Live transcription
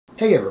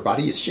Hey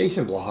everybody, it's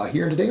Jason Blaha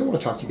here, and today I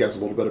want to talk to you guys a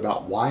little bit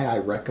about why I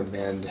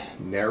recommend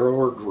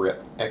narrower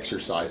grip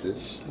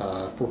exercises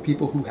for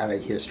people who have a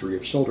history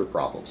of shoulder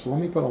problems. So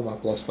let me put on my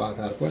 +5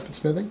 hat of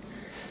weaponsmithing,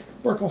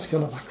 work on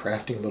skilling up my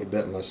crafting a little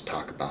bit, and let's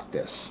talk about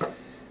this.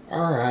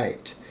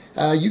 Alright,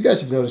 you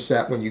guys have noticed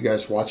that when you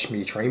guys watch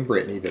me train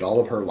Brittany that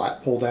all of her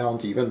lat pull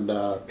downs, even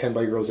pen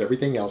leg rows,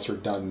 everything else are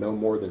done no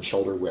more than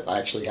shoulder width. I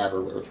actually have her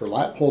with her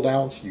lat pull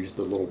downs, use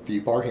the little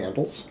V-bar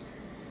handles.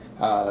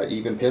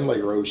 Even pin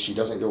leg rows, she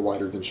doesn't go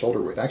wider than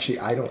shoulder width. Actually,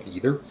 I don't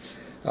either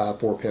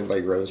for pin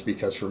leg rows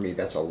because for me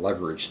that's a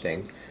leverage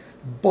thing.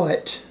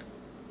 But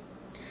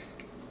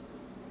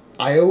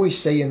I always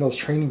say in those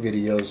training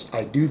videos,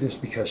 I do this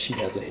because she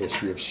has a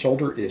history of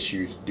shoulder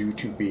issues due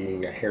to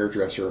being a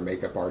hairdresser, a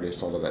makeup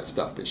artist, all of that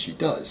stuff that she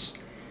does.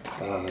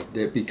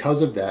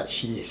 Because of that,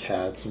 she's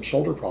had some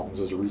shoulder problems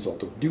as a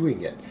result of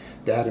doing it.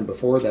 That and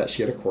before that,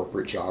 she had a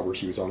corporate job where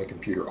she was on a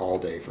computer all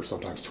day for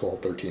sometimes 12,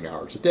 13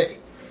 hours a day.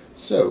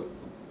 So,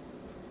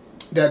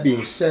 that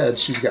being said,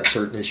 she's got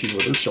certain issues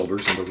with her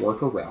shoulders, and to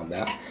work around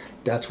that,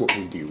 that's what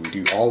we do. We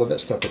do all of that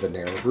stuff with a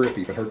narrow grip.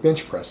 Even her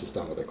bench press is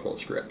done with a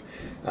close grip.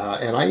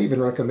 And I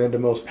even recommend to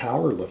most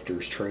power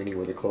lifters training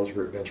with a close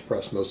grip bench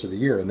press most of the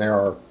year. And there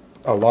are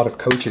a lot of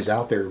coaches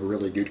out there,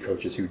 really good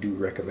coaches, who do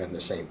recommend the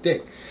same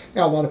thing.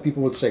 Now, a lot of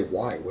people would say,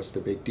 why? What's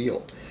the big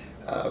deal?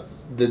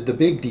 The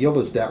big deal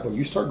is that when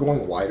you start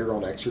going wider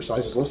on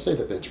exercises, let's say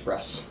the bench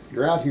press. If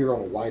you're out here on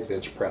a wide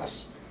bench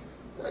press,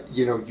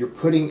 you're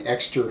putting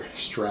extra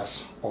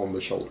stress on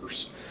the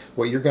shoulders.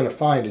 What you're going to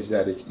find is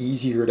that it's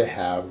easier to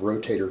have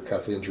rotator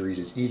cuff injuries.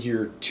 It's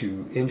easier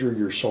to injure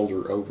your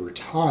shoulder over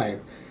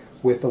time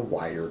with a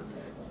wider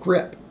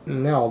grip.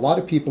 Now, a lot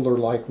of people are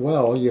like,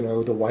 well,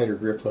 the wider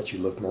grip lets you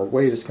lift more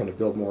weight. It's going to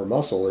build more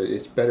muscle.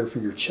 It's better for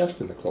your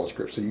chest in the close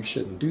grip, so you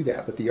shouldn't do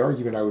that. But the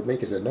argument I would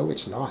make is that no,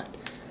 it's not.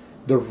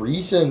 The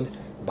reason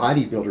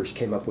bodybuilders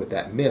came up with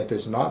that myth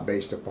is not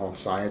based upon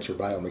science or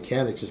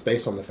biomechanics. It's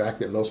based on the fact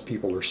that most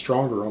people are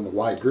stronger on the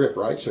wide grip,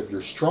 right? So if you're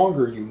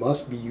stronger, you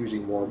must be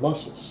using more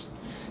muscles.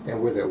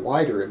 And with it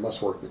wider, it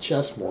must work the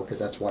chest more because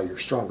that's why you're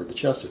stronger. The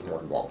chest is more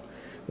involved.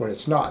 When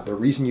it's not, the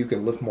reason you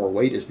can lift more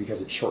weight is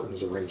because it shortens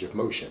the range of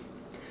motion.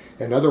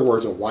 In other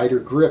words, a wider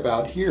grip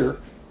out here,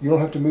 you don't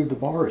have to move the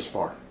bar as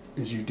far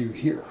as you do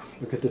here.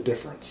 Look at the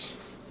difference.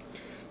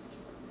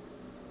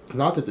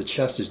 Not that the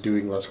chest is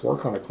doing less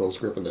work on a close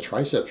grip and the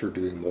triceps are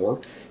doing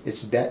more.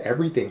 It's that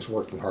everything's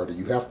working harder.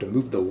 You have to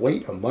move the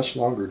weight a much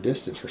longer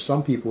distance. For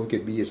some people, it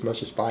could be as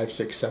much as 5,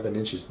 6, 7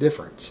 inches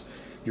difference.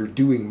 You're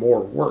doing more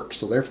work.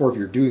 So therefore, if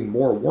you're doing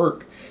more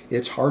work,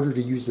 it's harder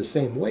to use the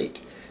same weight.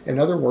 In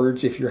other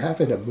words, if you're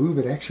having to move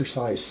an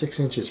exercise 6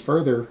 inches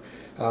further,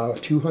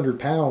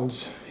 200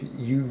 pounds,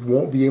 you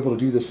won't be able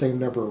to do the same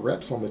number of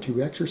reps on the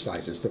two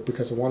exercises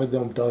because one of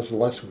them does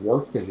less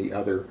work than the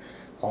other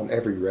on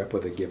every rep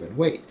with a given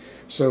weight.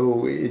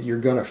 So you're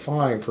going to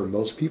find for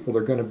most people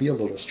they're going to be a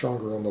little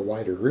stronger on the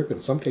wider grip,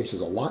 in some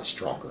cases a lot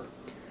stronger.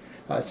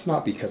 It's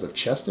not because of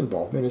chest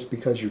involvement, it's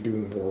because you're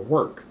doing more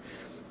work.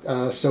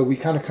 So we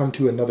kind of come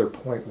to another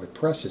point with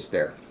presses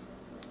there.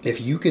 If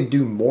you can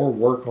do more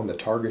work on the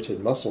targeted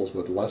muscles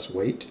with less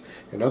weight,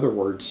 in other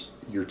words,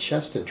 your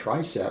chest and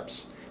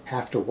triceps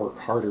have to work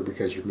harder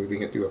because you're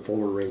moving it through a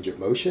fuller range of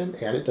motion,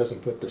 and it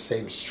doesn't put the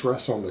same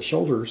stress on the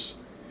shoulders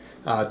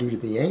due to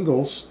the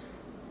angles.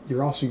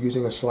 You're also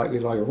using a slightly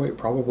lighter weight,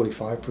 probably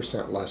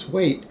 5% less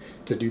weight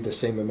to do the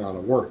same amount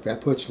of work.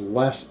 That puts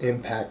less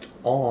impact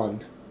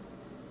on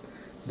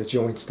the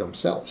joints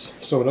themselves.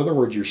 So in other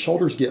words, your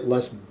shoulders get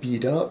less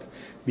beat up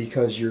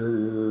because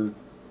you're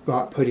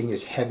not putting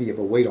as heavy of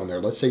a weight on there.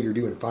 Let's say you're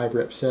doing 5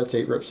 rep sets,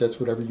 8 rep sets,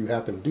 whatever you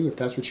happen to do. If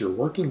that's what you're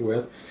working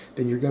with,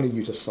 then you're going to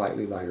use a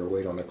slightly lighter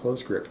weight on the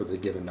close grip for the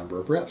given number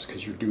of reps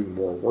because you're doing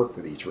more work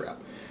with each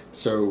rep.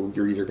 So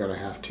you're either going to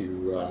have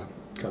to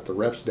cut the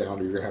reps down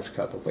or you're going to have to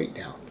cut the weight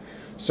down.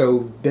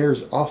 So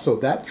there's also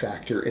that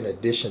factor in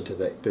addition to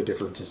the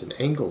differences in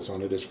angles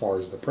on it as far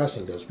as the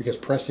pressing goes, because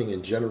pressing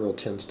in general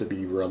tends to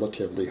be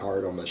relatively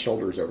hard on the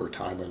shoulders over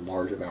time when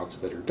large amounts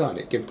of it are done.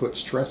 It can put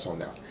stress on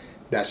them.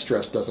 That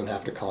stress doesn't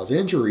have to cause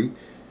injury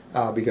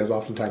because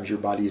oftentimes your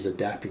body is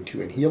adapting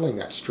to and healing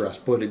that stress,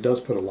 but it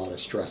does put a lot of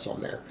stress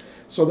on there.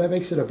 So that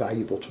makes it a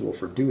valuable tool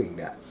for doing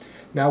that.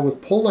 Now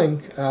with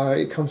pulling,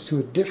 it comes to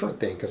a different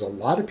thing because a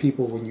lot of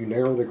people, when you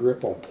narrow the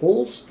grip on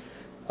pulls,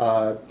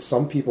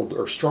 some people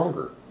are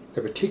stronger.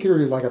 And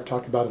particularly, like I've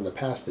talked about in the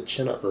past, the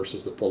chin-up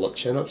versus the pull-up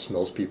chin-ups,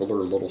 most people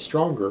are a little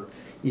stronger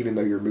even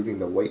though you're moving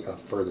the weight a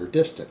further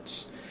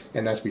distance.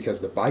 And that's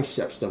because the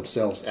biceps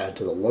themselves add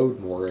to the load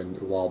more,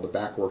 and while the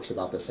back works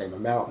about the same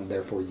amount, and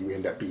therefore you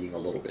end up being a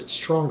little bit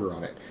stronger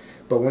on it.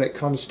 But when it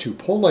comes to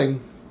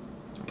pulling,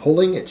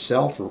 pulling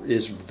itself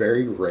is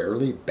very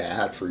rarely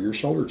bad for your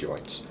shoulder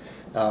joints.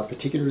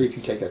 Particularly if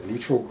you take a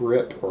neutral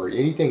grip or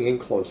anything in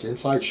close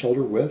inside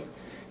shoulder width,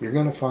 you're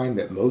going to find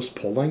that most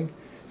pulling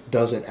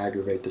doesn't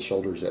aggravate the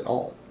shoulders at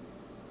all.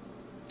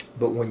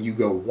 But when you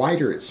go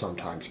wider, it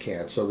sometimes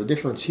can. So the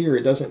difference here,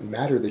 it doesn't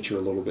matter that you're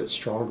a little bit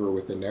stronger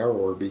with the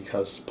narrower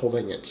because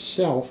pulling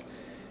itself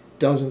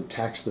doesn't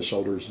tax the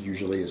shoulders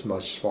usually as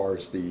much as far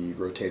as the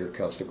rotator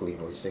cuffs, the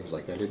glenoids, things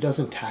like that. It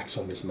doesn't tax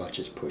them as much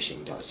as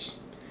pushing does.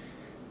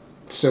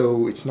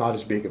 So it's not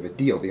as big of a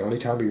deal. The only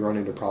time we run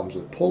into problems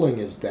with pulling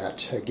is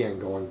that, again,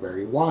 going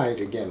very wide,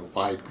 again,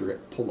 wide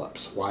grip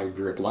pull-ups, wide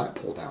grip lat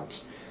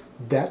pull-downs.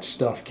 That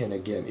stuff can,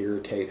 again,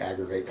 irritate,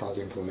 aggravate, cause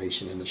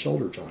inflammation in the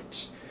shoulder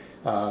joints.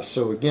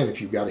 So again, if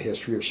you've got a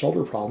history of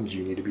shoulder problems,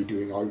 you need to be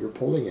doing all your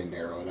pulling in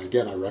narrow. And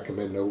again, I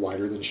recommend no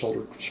wider than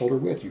shoulder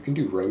width. You can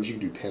do rows, you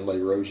can do pin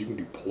leg rows, you can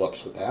do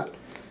pull-ups with that.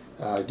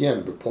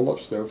 Again, but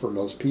pull-ups though, for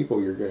most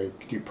people, you're going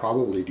to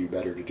probably do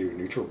better to do a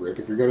neutral grip.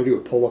 If you're going to do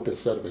a pull-up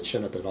instead of a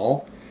chin-up at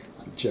all,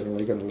 I'm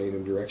generally going to lean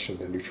in the direction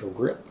of the neutral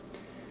grip.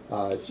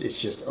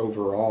 It's just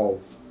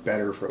overall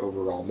better for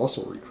overall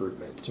muscle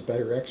recruitment. It's a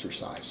better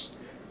exercise.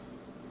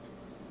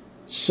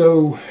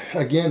 So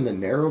again, the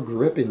narrow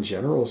grip in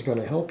general is going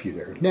to help you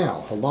there.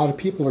 Now, a lot of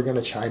people are going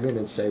to chime in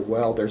and say,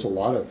 well, there's a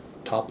lot of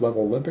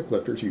top-level Olympic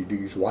lifters who do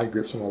use wide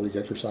grips on all these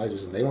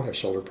exercises and they don't have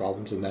shoulder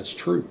problems, and that's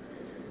true.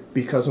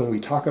 Because when we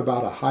talk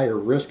about a higher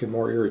risk and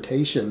more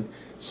irritation,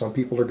 some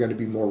people are going to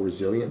be more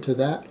resilient to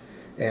that.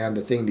 And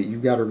the thing that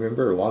you've got to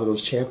remember, a lot of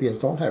those champions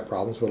don't have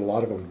problems, but a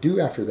lot of them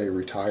do after they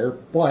retire.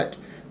 But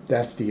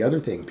that's the other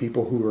thing.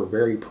 People who are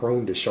very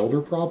prone to shoulder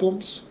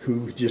problems,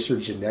 who just are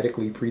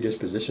genetically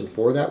predispositioned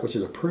for that, which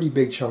is a pretty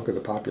big chunk of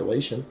the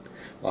population.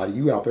 A lot of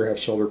you out there have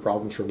shoulder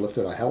problems from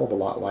lifting a hell of a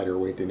lot lighter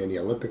weight than any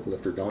Olympic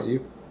lifter, don't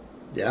you?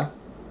 Yeah?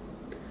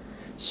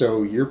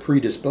 So you're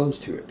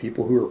predisposed to it.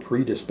 People who are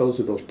predisposed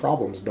to those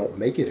problems don't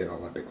make it in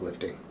Olympic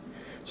lifting.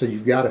 So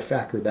you've got to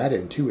factor that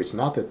in too. It's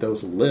not that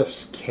those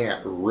lifts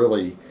can't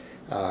really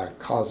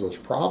cause those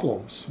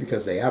problems,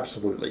 because they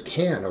absolutely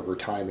can over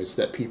time. It's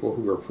that people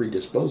who are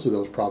predisposed to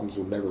those problems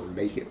will never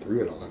make it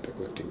through an Olympic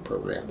lifting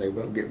program. They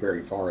won't get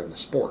very far in the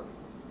sport.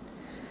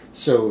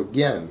 So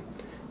again,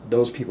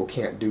 those people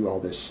can't do all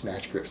this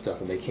snatch grip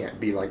stuff, and they can't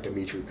be like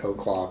Dmitry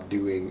Koklov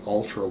doing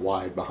ultra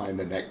wide behind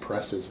the neck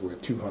presses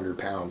with 200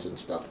 pounds and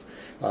stuff.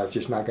 It's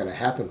just not going to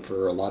happen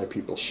for a lot of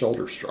people's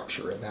shoulder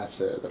structure, and that's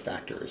the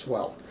factor as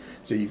well.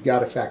 So you've got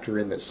to factor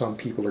in that some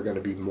people are going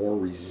to be more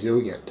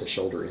resilient to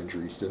shoulder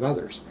injuries than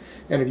others.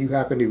 And if you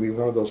happen to be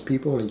one of those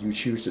people and you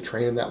choose to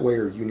train in that way,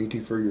 or you need to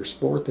for your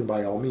sport, then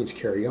by all means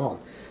carry on.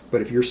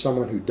 But if you're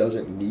someone who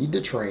doesn't need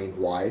to train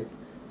wide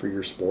for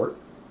your sport,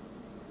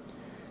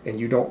 and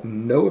you don't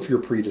know if you're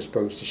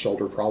predisposed to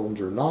shoulder problems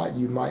or not,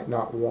 you might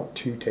not want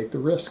to take the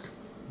risk,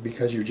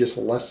 because you're just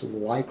less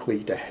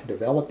likely to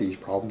develop these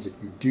problems if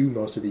you do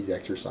most of these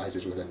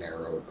exercises with a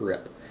narrower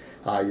grip.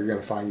 You're going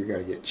to find you're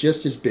going to get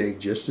just as big,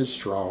 just as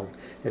strong,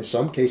 in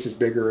some cases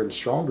bigger and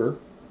stronger,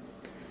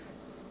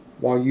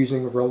 while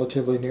using a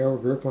relatively narrow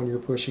grip when you're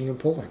pushing and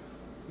pulling.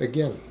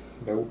 Again,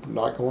 no,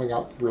 not going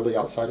out really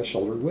outside of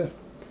shoulder width.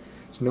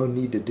 There's no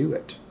need to do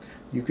it.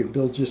 You can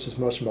build just as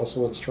much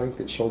muscle and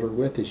strength at shoulder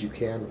width as you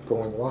can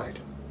going wide.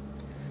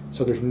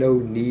 So there's no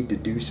need to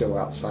do so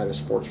outside of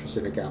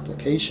sport-specific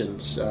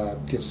applications,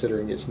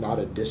 considering it's not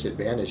a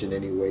disadvantage in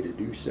any way to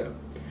do so.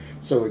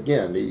 So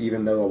again,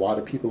 even though a lot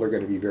of people are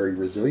going to be very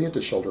resilient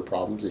to shoulder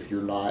problems, if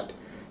you're not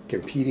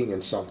competing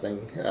in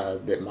something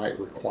that might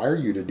require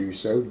you to do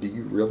so, do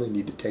you really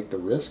need to take the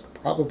risk?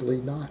 Probably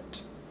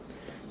not.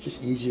 It's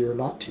just easier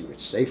not to.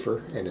 It's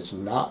safer, and it's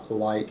not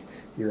like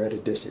you're at a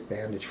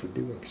disadvantage for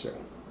doing so.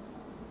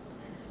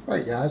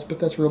 Alright guys, but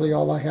that's really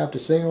all I have to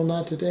say on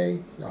that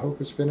today. I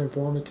hope it's been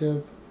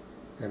informative,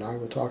 and I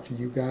will talk to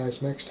you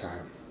guys next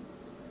time.